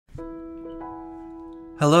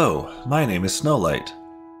Hello, my name is Snowlight.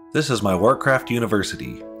 This is my Warcraft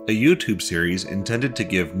University, a YouTube series intended to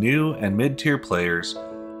give new and mid-tier players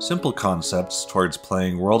simple concepts towards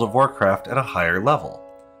playing World of Warcraft at a higher level.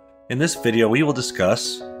 In this video we will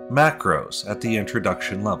discuss macros at the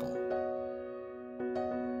introduction level.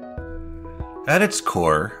 At its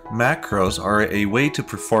core, macros are a way to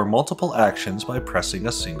perform multiple actions by pressing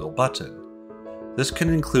a single button. This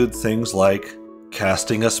can include things like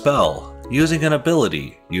casting a spell, using an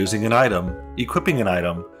ability, using an item, equipping an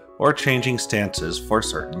item, or changing stances for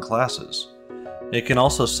certain classes. It can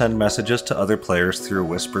also send messages to other players through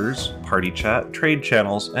whispers, party chat, trade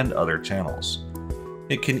channels, and other channels.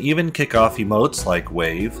 It can even kick off emotes like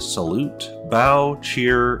wave, salute, bow,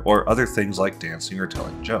 cheer, or other things like dancing or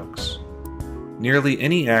telling jokes. Nearly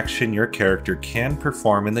any action your character can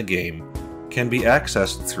perform in the game can be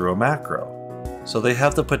accessed through a macro, so they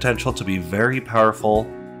have the potential to be very powerful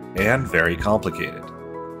and very complicated.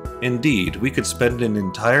 Indeed, we could spend an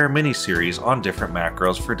entire mini-series on different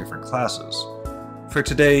macros for different classes. For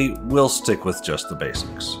today, we'll stick with just the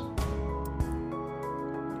basics.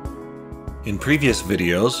 In previous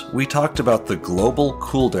videos, we talked about the global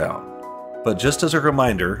cooldown. But just as a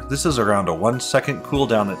reminder, this is around a 1-second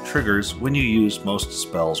cooldown that triggers when you use most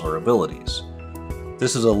spells or abilities.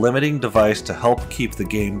 This is a limiting device to help keep the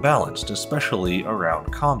game balanced, especially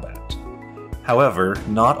around combat. However,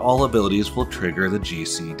 not all abilities will trigger the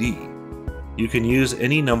GCD. You can use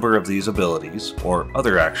any number of these abilities, or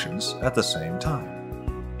other actions, at the same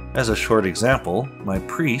time. As a short example, my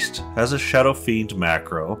priest has a Shadow Fiend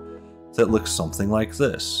macro that looks something like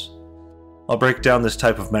this. I'll break down this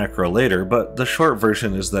type of macro later, but the short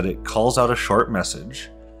version is that it calls out a short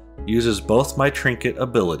message, uses both my trinket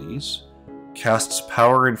abilities, casts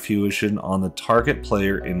Power Infusion on the target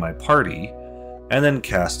player in my party, and then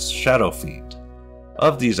casts Shadow Fiend.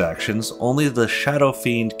 Of these actions, only the Shadow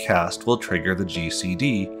Fiend cast will trigger the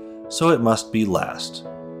GCD, so it must be last.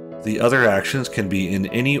 The other actions can be in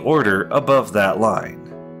any order above that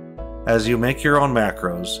line. As you make your own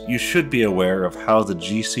macros, you should be aware of how the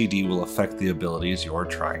GCD will affect the abilities you're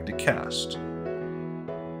trying to cast.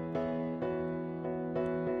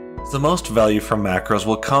 The most value from macros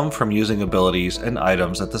will come from using abilities and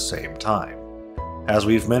items at the same time. As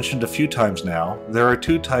we've mentioned a few times now, there are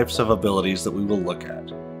two types of abilities that we will look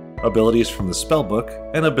at: abilities from the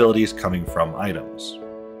spellbook and abilities coming from items.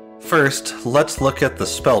 First, let's look at the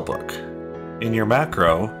spellbook. In your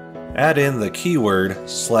macro, add in the keyword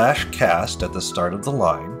 /cast at the start of the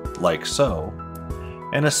line, like so,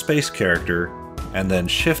 and a space character, and then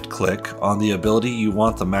shift-click on the ability you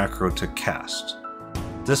want the macro to cast.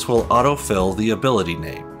 This will autofill the ability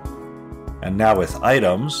name. And now with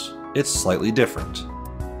items, it's slightly different.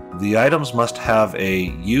 The items must have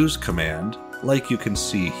a use command, like you can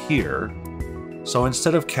see here, so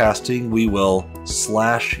instead of casting, we will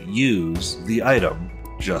 /use the item,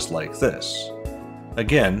 just like this.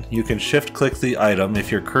 Again, you can shift-click the item if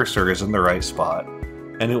your cursor is in the right spot,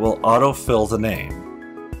 and it will autofill the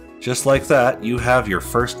name. Just like that, you have your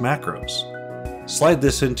first macros. Slide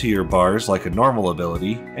this into your bars like a normal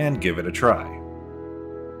ability, and give it a try.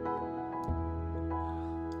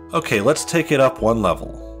 Okay, let's take it up one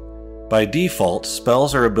level. By default,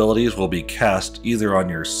 spells or abilities will be cast either on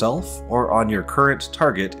yourself or on your current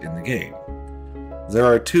target in the game. There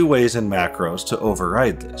are two ways in macros to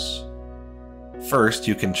override this. First,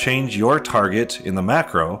 you can change your target in the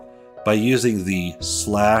macro by using the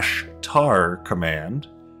 /tar command,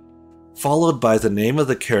 followed by the name of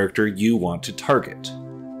the character you want to target.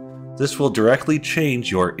 This will directly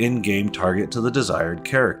change your in-game target to the desired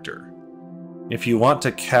character. If you want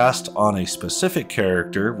to cast on a specific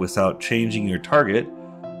character without changing your target,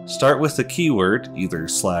 start with the keyword, either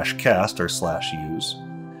 /cast or /use,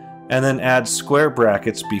 and then add square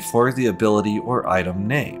brackets before the ability or item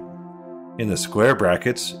name. In the square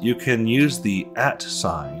brackets, you can use the @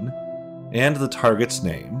 sign and the target's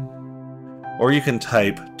name, or you can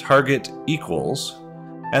type target equals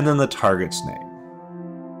and then the target's name.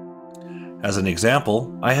 As an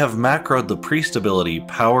example, I have macroed the priest ability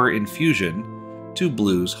Power Infusion to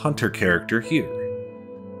Blue's hunter character here.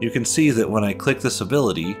 You can see that when I click this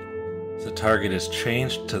ability, the target is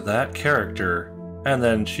changed to that character, and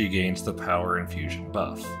then she gains the Power Infusion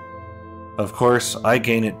buff. Of course, I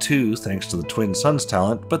gain it too thanks to the Twin Suns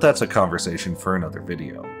talent, but that's a conversation for another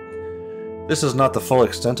video. This is not the full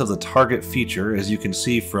extent of the target feature, as you can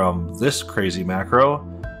see from this crazy macro,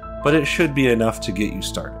 but it should be enough to get you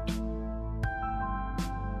started.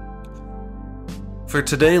 For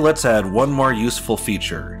today, let's add one more useful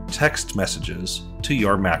feature, text messages, to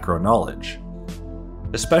your macro knowledge.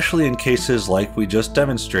 Especially in cases like we just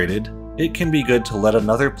demonstrated, it can be good to let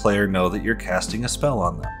another player know that you're casting a spell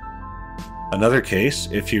on them. Another case,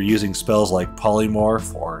 if you're using spells like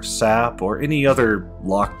Polymorph or Sap or any other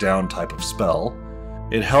lockdown type of spell,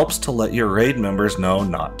 it helps to let your raid members know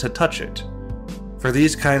not to touch it. For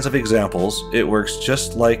these kinds of examples, it works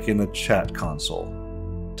just like in the chat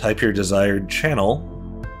console. Type your desired channel,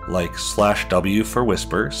 like /W for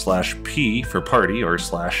whisper, /P for party or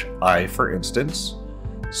 /I for instance,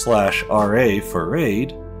 /RA for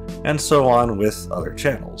raid, and so on with other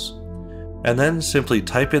channels. And then simply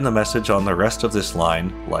type in the message on the rest of this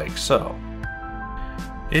line like so.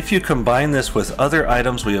 If you combine this with other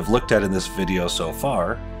items we have looked at in this video so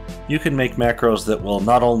far, you can make macros that will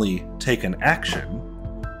not only take an action,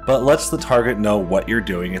 but lets the target know what you're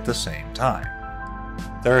doing at the same time.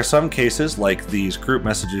 There are some cases, like these group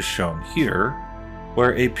messages shown here,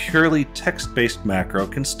 where a purely text-based macro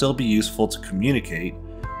can still be useful to communicate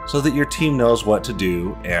so that your team knows what to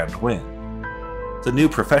do and when. The new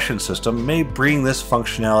profession system may bring this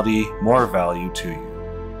functionality more value to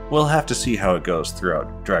you. We'll have to see how it goes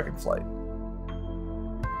throughout Dragonflight.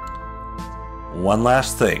 One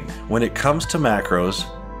last thing, when it comes to macros,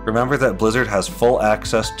 remember that Blizzard has full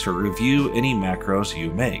access to review any macros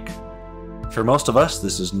you make. For most of us,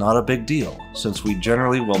 this is not a big deal, since we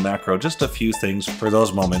generally will macro just a few things for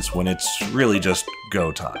those moments when it's really just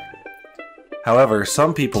go time. However,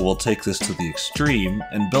 some people will take this to the extreme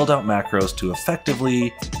and build out macros to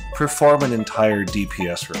effectively perform an entire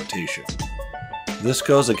DPS rotation. This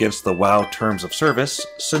goes against the WoW terms of service,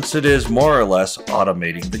 since it is more or less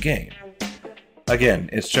automating the game. Again,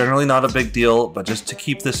 it's generally not a big deal, but just to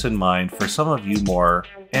keep this in mind for some of you more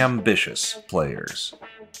ambitious players.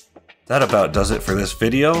 That about does it for this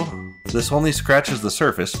video. This only scratches the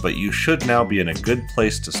surface, but you should now be in a good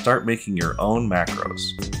place to start making your own macros.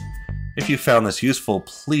 If you found this useful,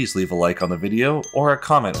 please leave a like on the video or a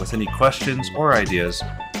comment with any questions or ideas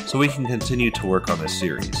so we can continue to work on this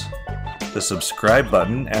series. The subscribe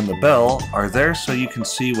button and the bell are there so you can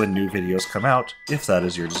see when new videos come out, if that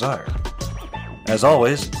is your desire. As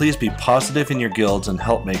always, please be positive in your guilds and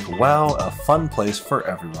help make WoW a fun place for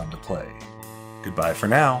everyone to play. Goodbye for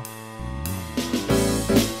now.